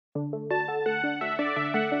I'm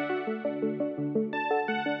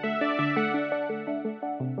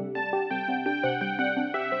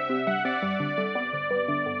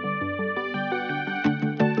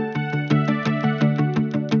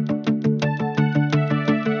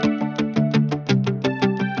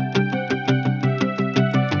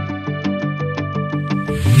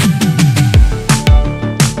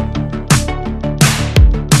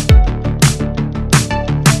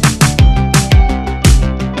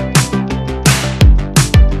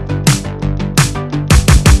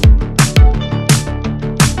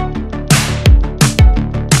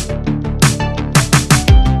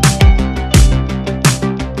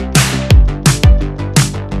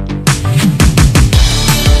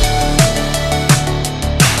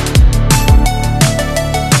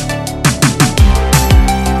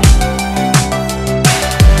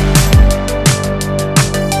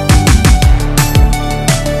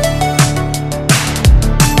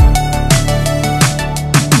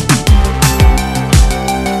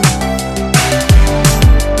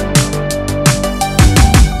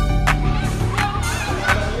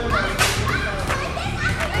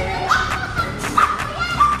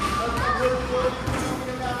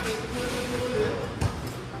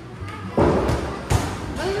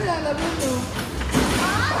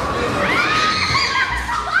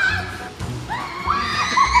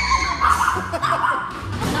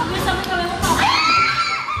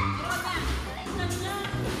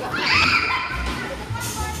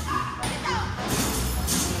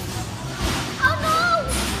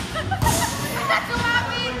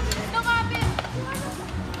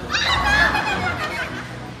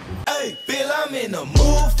in the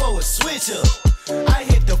mood for a switch up. I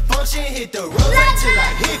hit the function, hit the road till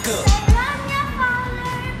I hiccup.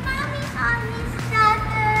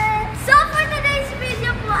 So for today's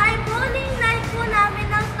video po ay bowling night po namin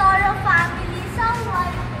ng Toro family sa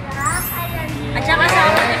White Rock. Ayan. At saka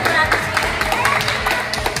sama din po natin si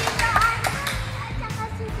Tita Anna at saka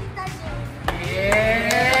si Tita Jane.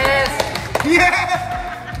 Yes! Yes!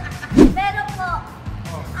 Pero po,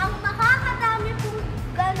 ang makakadami pong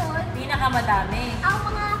ganon, pinakamadami. ang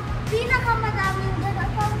mga pinakamadaming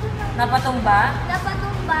ganon, Napatumba?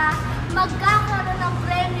 napatumba, magkakaroon ng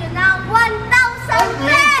premyo ng 1,000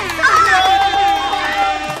 pesos!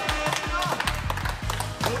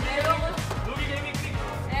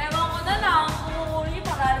 Ewan ko na lang kung uli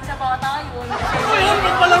pagaling sa bata yun. Ayun,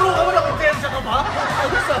 magpalaro ka mo, nakitensya ka ba?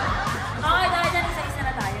 Ayos ah! Okay, dahil dyan isa-isa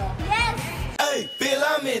na tayo. Yes! Hey, Bill,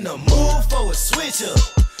 I'm in the mood for a switch up.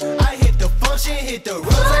 I hit the function, hit the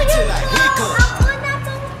road till I hiccup. Ako na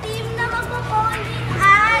tong team na magpo-bowling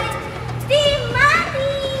ay Team Mati!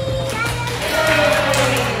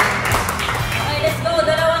 Okay, let's go.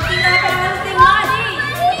 Dalawang team na para sa Team Mali.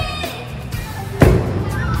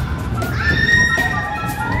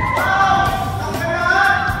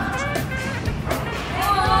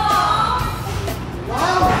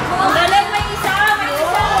 Ang galing, may isa, may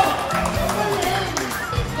isa.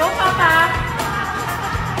 Go, Papa.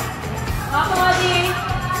 Papa, Mali.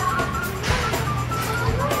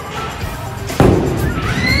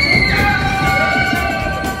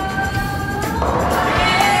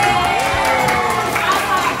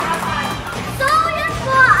 So, yun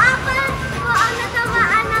po, ako po ang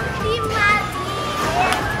natamaan ng Team Mati.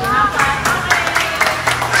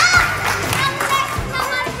 Ang next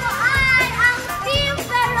naman po ay ang Team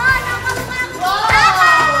Peron ng mga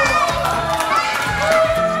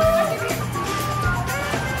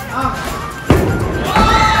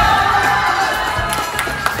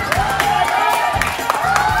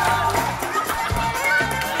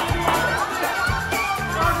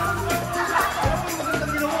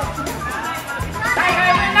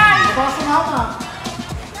Baso na ako.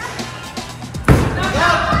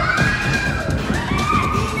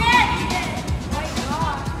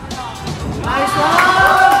 Nice one!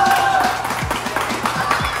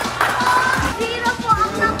 Zero po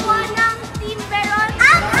ang nakuha ng Team Peron.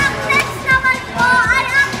 Ang next naman po ay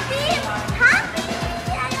ang Team Happy!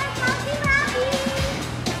 Ayan po, Team Happy!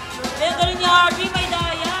 Ayun, galing ni Harvey, may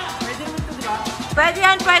daya. Pwede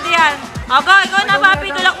yan, pwede yan. O, go, ikaw na, Papi.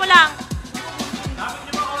 Tulak mo lang.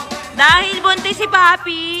 Dahil buntis si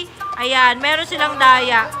Papi, ayan, meron silang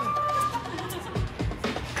daya.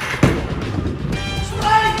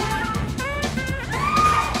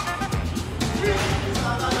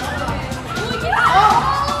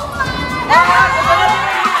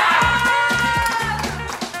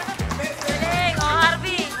 Galing, o,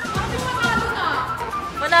 Harvey.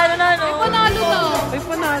 Panalo na, no? Panalo na. Ay,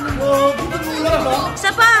 panalo mo. Pinagmula ba?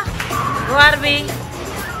 Isa pa. Go, Harvey.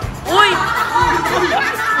 Uy!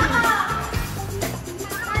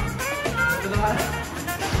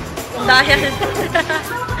 Dahil.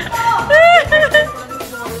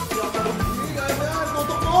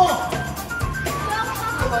 Tutok mo!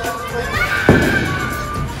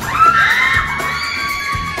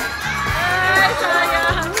 Ay,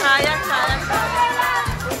 sayang. Sayang.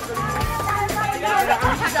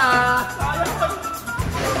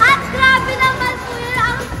 At grabe naman po yun.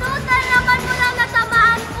 Ang total naman po lang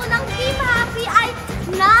natamaan po ng Team Happy ay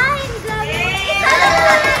 9. Grabe. Isa lang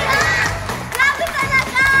talaga. Grabe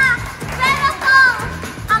talaga. Pero po,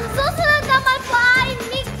 ang susunod naman po ay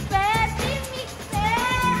Mikpe. Team Mikpe.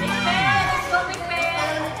 Let's go, Mikpe.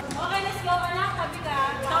 Okay, let's go, anak. Sabi ka.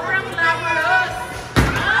 Sobrang glamorous.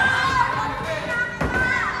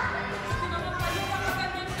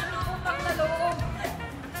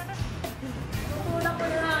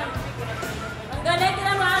 Ang galing,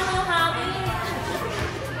 tinamaan mo yung hangin.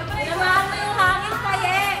 Tinamaan mo yung hangin,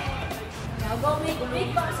 kaye. Go, Mikpe.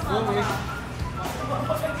 Baka sumama ka.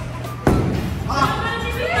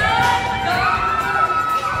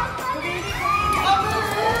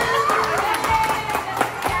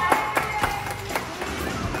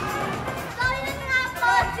 So yun nga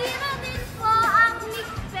po, 0 din po ang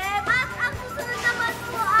Mikpe. At ang susunod naman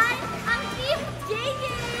po ay ang Team JJ.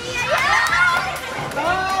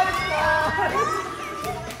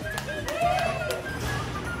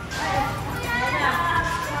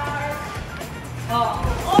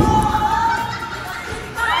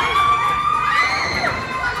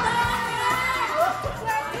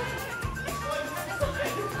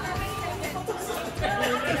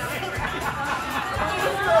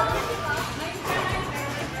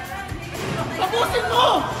 Tapusin mo!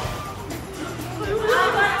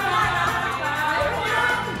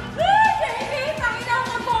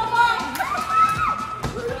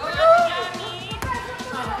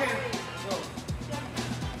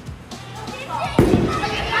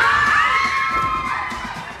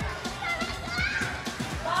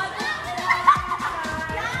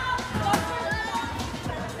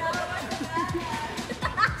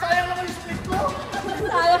 Sayang naman yung split ko!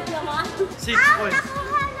 Sayang naman. 6 Ang points.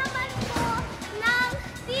 nakuha naman po ng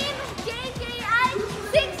Team JJ ay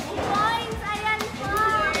 6 points. Ayan po.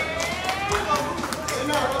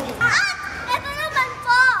 At ito naman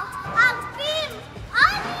po ang Team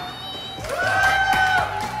Ani.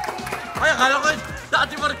 Ay, akala ko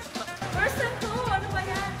dati mo rin. First and two, ano ba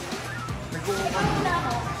yan? Nag-uungan. Ikaw muna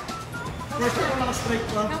ako. First time naka-strike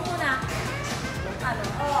ka. Ikaw muna. Ano?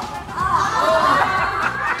 Oo,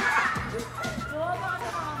 baka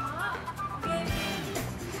sumama. Okay.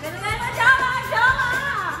 Ganun na, Jama!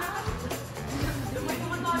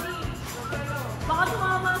 Baka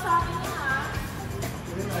sumama sa akin yun, ha?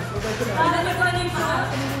 Baka nagkanin pa.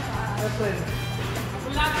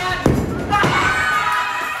 Wala ka yan.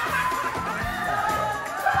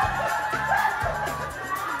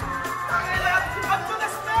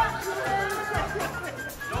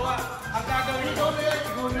 Ang gagawin ko na yan,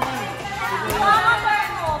 ikaw na yan. Sumama pa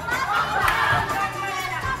mo.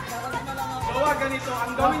 Gawa ganito,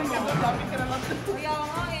 ang gawin mo, lapit ka na lang. Kaya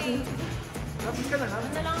nga eh. Lapit ka na lang.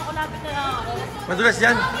 Lapit na lang ako. Madulas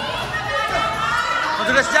yan.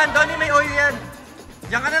 Madulas yan. Donnie, may oil yan.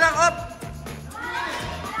 Diyan ka na lang, op.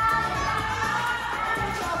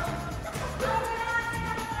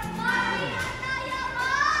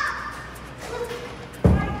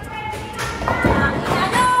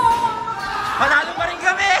 Panalo pa rin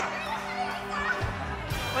kami.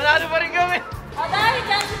 Panalo pa rin kami. O dahil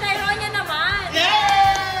dyan si Tyrone niya naman.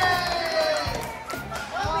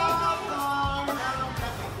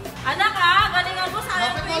 Anak ah, galingan mo sa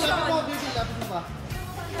yung question. Lapit mo ba?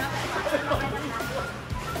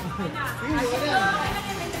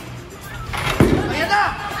 Ayan na!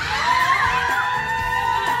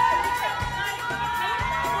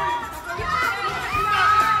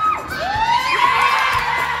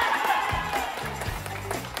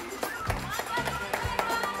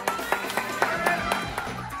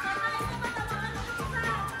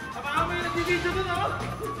 Tamaan mo yung nag-video dun, oh!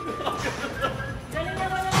 Galingan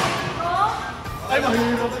mo na ko. Ay,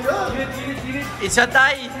 mahirap yan! Ginit! It's a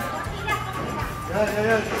tie.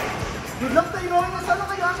 Yan. Good luck tayo, Ronnie. Saan ang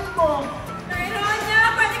kayanin mo?